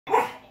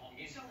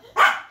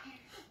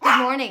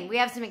Good morning. We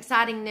have some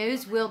exciting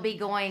news. We'll be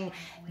going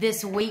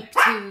this week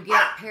to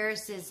get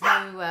Paris's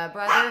new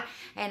brother.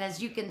 And as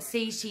you can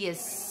see, she is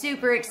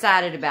super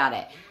excited about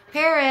it.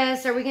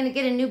 Paris, are we going to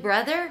get a new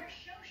brother?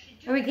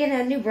 Are we getting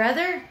a new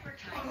brother?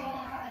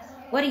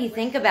 What do you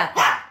think about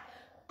that?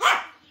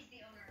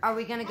 Are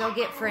we going to go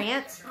get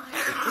France?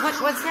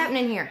 What's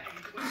happening here?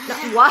 No,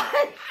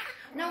 what?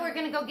 No, we're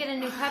going to go get a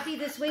new puppy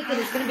this week, and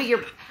it's going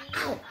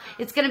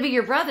to be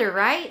your brother,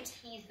 right?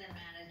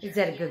 Is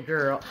that a good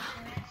girl?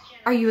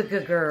 Are you a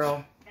good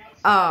girl?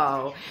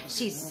 Oh,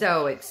 she's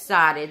so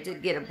excited to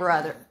get a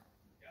brother.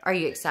 Are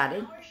you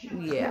excited?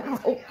 Yeah.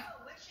 Oh,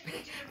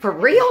 for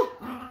real?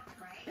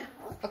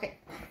 Okay.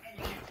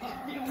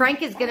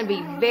 Frank is going to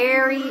be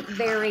very,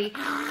 very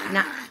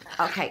not.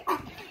 Okay.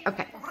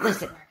 Okay.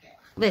 Listen.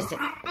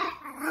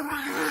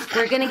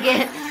 We're going to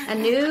get a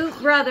new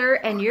brother,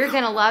 and you're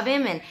going to love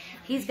him, and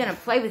he's going to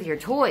play with your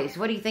toys.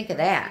 What do you think of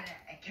that?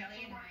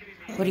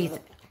 What do you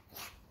think?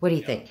 What do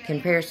you think?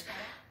 Can Paris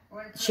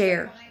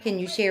share? Can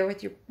you share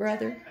with your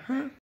brother?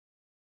 Huh?